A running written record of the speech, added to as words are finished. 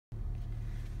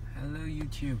Hello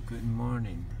YouTube, good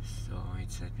morning. So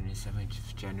it's 27th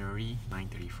of January,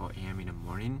 9:34 a.m. in the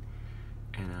morning,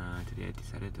 and today I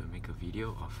decided to make a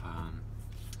video of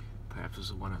perhaps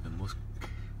also one of the most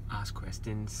asked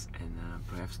questions, and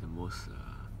perhaps the most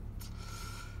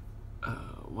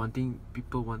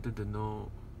people wanted to know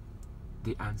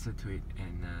the answer to it,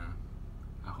 and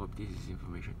I hope this is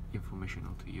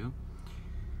informational to you.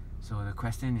 So the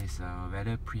question is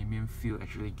whether premium fuel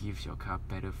actually gives your car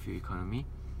better fuel economy.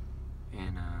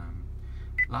 And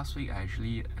last week I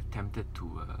actually attempted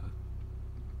to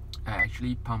I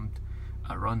actually pumped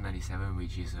a Ron97,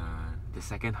 which is the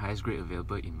second highest grade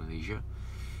available in Malaysia.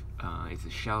 It's a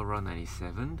Shell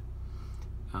Ron97.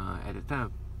 At the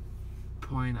time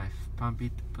point I've pumped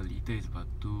it per litre is about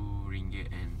 2 ringgit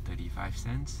and 35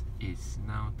 cents. It's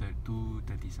now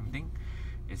 2.30 something.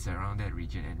 It's around that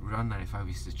region, and Ron95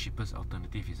 is the cheapest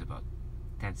alternative, is about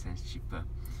 10 cents cheaper.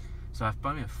 So I've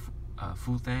pumped a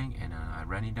full tank, and I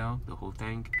ran it down the whole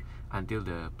tank until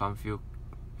the pump fuel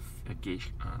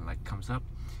gauge light comes up,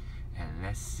 and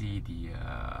let's see the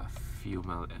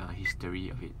fuel history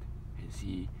of it and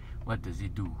see what does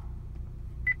it do.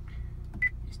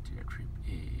 History of trip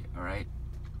A. Alright.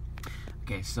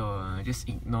 Okay, so just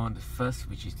ignore the first,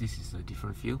 which is this is a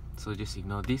different fuel. So just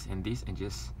ignore this, and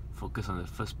just focus on the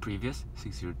first previous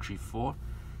 6034,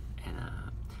 and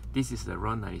this is the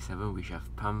Ron97 which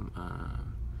I've pumped,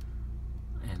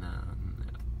 and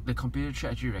the computer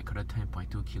track actually recorded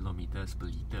 10.2 kilometers per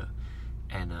liter,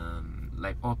 and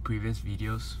like all previous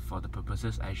videos, for the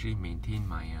purposes I actually maintain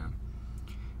my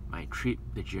my trip,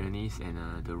 the journeys, and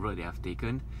the road that I've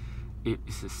taken.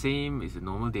 It's the same, it's a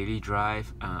normal daily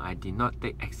drive. I did not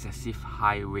take excessive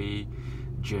highway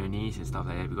journeys and stuff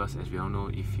like that, because as we all know,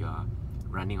 if you're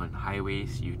running on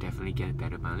highways, you definitely get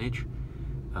better mileage.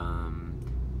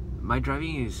 My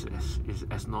driving is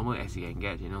as normal as you can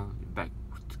get, you know, back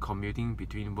commuting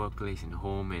between workplace and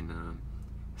home, and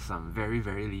some very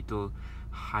little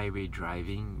highway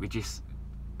driving, which is,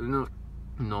 you know,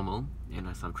 normal,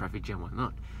 and some traffic jam,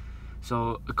 whatnot.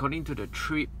 So according to the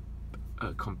trip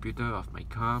computer of my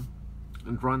car,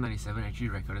 Ron97 actually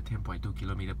recorded 10.2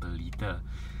 km per liter,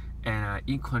 and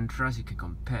in contrast, you can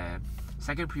compare.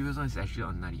 Second previous one is actually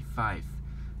on 95.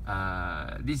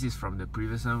 This is from the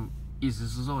previous one. It's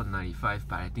also on 95,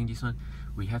 but I think this one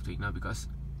we have to ignore, because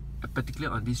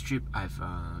particularly on this trip I've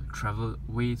traveled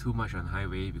way too much on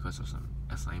highway because of some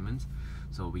assignments,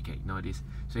 so we can ignore this.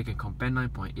 So you can compare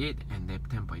 9.8 and then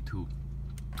 10.2.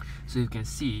 So you can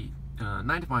see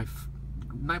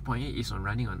 9.8 is on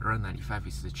running on Ron95,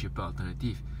 is the cheaper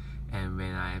alternative, and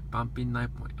when I pump in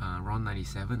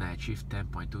Ron97, I achieved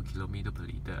 10.2 km per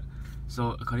liter.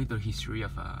 So according to the history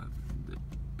of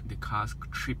the car's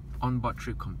onboard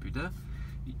trip computer,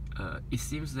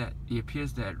 it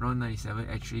appears that Ron97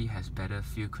 actually has better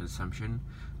fuel consumption,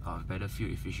 or better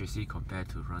fuel efficiency compared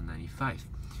to Ron95.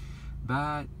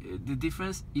 But the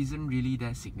difference isn't really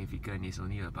that significant. It's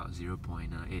only about 0.8,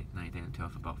 9, 10,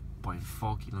 12, about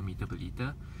 0.4 km per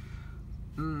liter.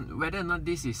 Whether or not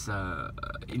this is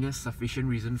sufficient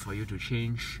reason for you to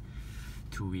change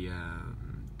to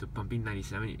pumping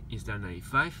 97 instead of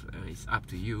 95, it's up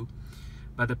to you.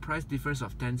 But the price difference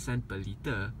of 10 cents per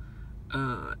liter,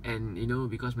 and you know,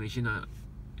 because Malaysia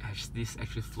has this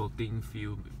actually floating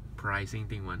fuel pricing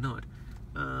thing, whatnot,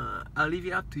 I'll leave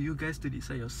it up to you guys to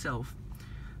decide yourself.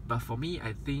 But for me,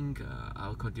 I think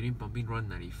I'll continue pumping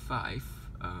Ron95,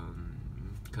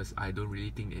 because I don't really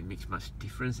think it makes much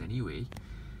difference anyway.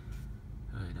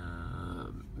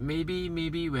 And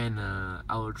maybe when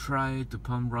I'll try to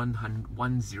pump Ron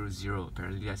 100.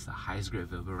 Apparently that's the highest grade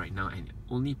available right now, and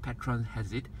only Petron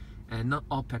has it, and not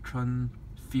all Petron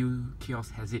fuel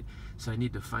kiosks has it. So I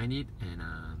need to find it and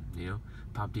you know,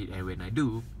 pump it, and when I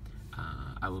do,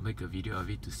 I will make a video of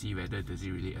it to see whether does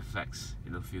it really affects,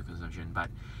 you know, fuel consumption. But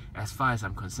as far as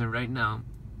I'm concerned right now,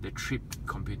 the trip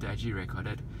computer actually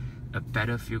recorded a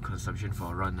better fuel consumption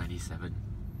for Ron97.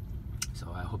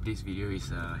 So I hope this video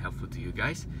is helpful to you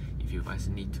guys. If you guys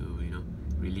need to, you know,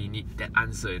 really need that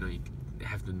answer, you know, you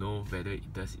have to know whether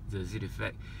it does it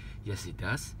affect. Yes, it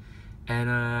does.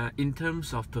 And in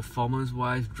terms of performance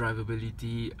wise,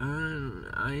 drivability,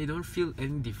 I don't feel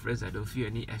any difference. I don't feel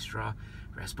any extra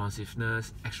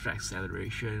responsiveness, extra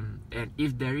acceleration, and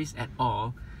if there is at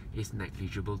all, it's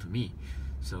negligible to me.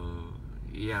 So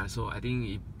yeah, so I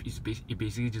think it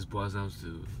basically just boils down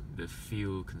to the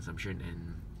fuel consumption,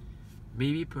 and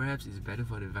maybe perhaps it's better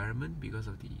for the environment because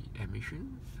of the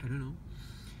emission. I don't know.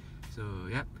 So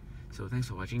yeah, so thanks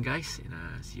for watching, guys,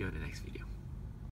 and see you on the next video.